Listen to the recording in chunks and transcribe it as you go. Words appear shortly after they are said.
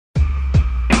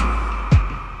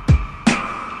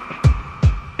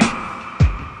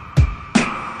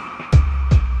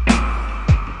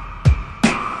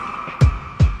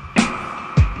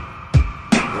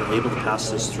pass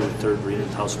this through third reading in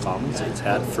the House of Commons. It's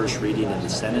had first reading in the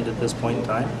Senate at this point in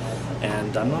time,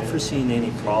 and I'm not foreseeing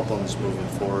any problems moving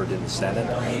forward in the Senate.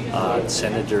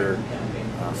 Senator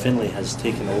Finley has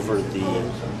taken over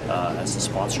as the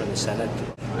sponsor in the Senate.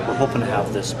 We're hoping to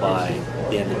have this by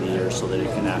the end of the year so that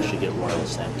it can actually get royal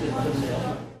assent.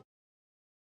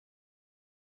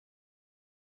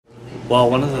 Well,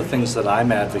 one of the things that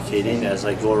I'm advocating as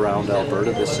I go around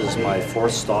Alberta, this is my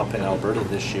fourth stop in Alberta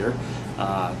this year,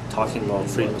 talking about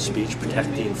freedom of speech.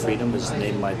 Protecting freedom is the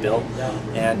name of my bill,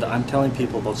 and I'm telling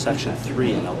people about Section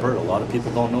 3 in Alberta. A lot of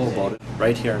people don't know about it.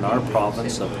 Right here in our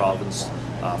province, a province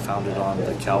founded on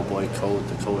the Cowboy Code,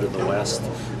 the Code of the West,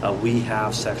 we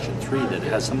have Section 3 that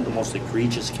has some of the most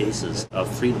egregious cases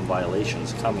of freedom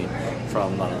violations coming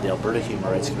from the Alberta Human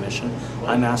Rights Commission.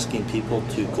 I'm asking people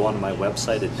to go on my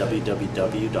website at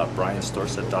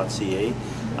www.brianstorset.ca.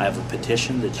 I have a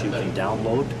petition that you can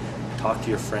download, talk to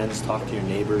your friends, talk to your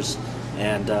neighbors,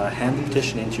 and hand the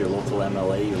petition into your local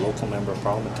MLA, your local member of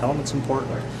parliament. Tell them it's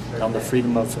important. Tell them the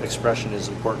freedom of expression is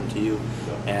important to you,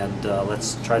 and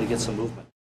let's try to get some movement.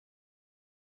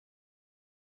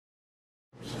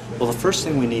 Well, the first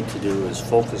thing we need to do is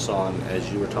focus on,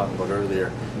 as you were talking about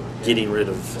earlier, getting rid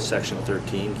of Section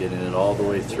 13, getting it all the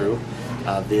way through.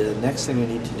 The next thing we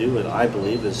need to do, and I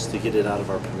believe, is to get it out of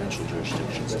our provincial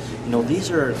jurisdictions. You know, these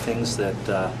are things that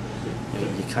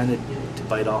you kind of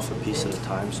bite off a piece at a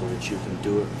time so that you can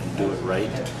do it and do it right.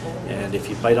 And if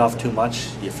you bite off too much,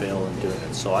 you fail in doing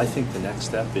it. So I think the next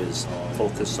step is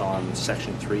focus on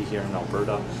Section 3 here in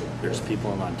Alberta. There's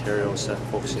people in Ontario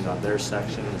focusing on their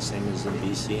section, the same as in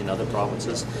BC and other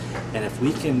provinces. And if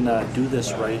we can do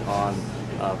this right on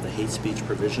the hate speech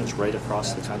provisions right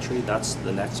across the country, that's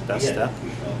the next best step.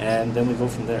 And then we go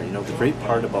from there. You know, the great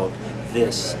part about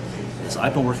this is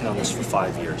I've been working on this for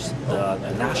 5 years. The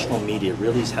national media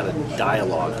really has had a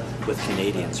dialogue with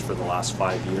Canadians for the last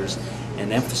 5 years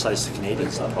and emphasized to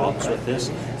Canadians the problems with this.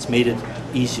 It's made it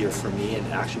easier for me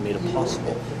and actually made it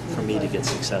possible for me to get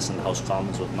success in the House of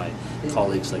Commons with my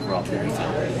colleagues like Rob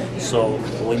Merrifield. So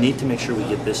we need to make sure we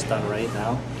get this done right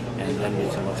now, and then we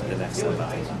can look at the next step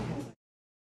after that.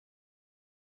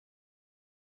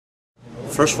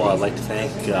 First of all, I'd like to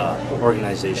thank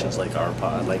organizations like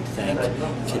ARPA. I'd like to thank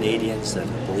Canadians that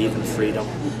believe in freedom,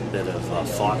 that have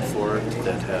fought for it,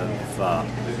 that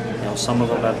have, some of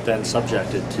them have been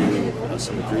subjected to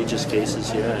some egregious cases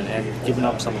here and given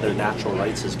up some of their natural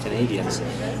rights as Canadians.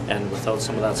 And without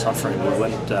some of that suffering, we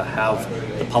wouldn't have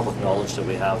the public knowledge that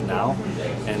we have now.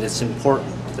 And it's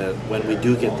important that when we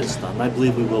do get this done, I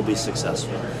believe we will be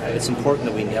successful. It's important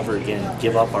that we never again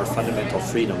give up our fundamental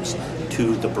freedoms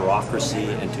to the bureaucracy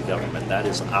and to government. That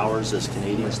is ours as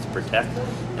Canadians to protect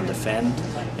and defend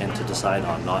and to decide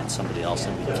on, not somebody else.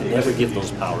 And we can never give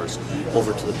those powers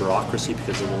over to the bureaucracy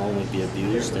because it will only be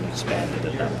abused and expanded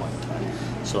at that point in time.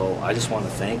 So I just want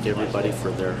to thank everybody for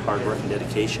their hard work and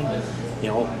dedication. You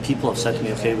know, people have said to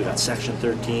me, okay, we got Section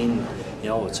 13, you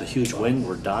know, it's a huge win,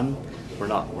 we're done. We're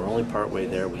not. We're only part way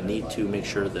there. We need to make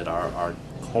sure that our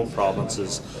home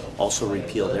provinces also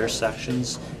repeal their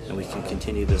sections, and we can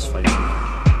continue this fight.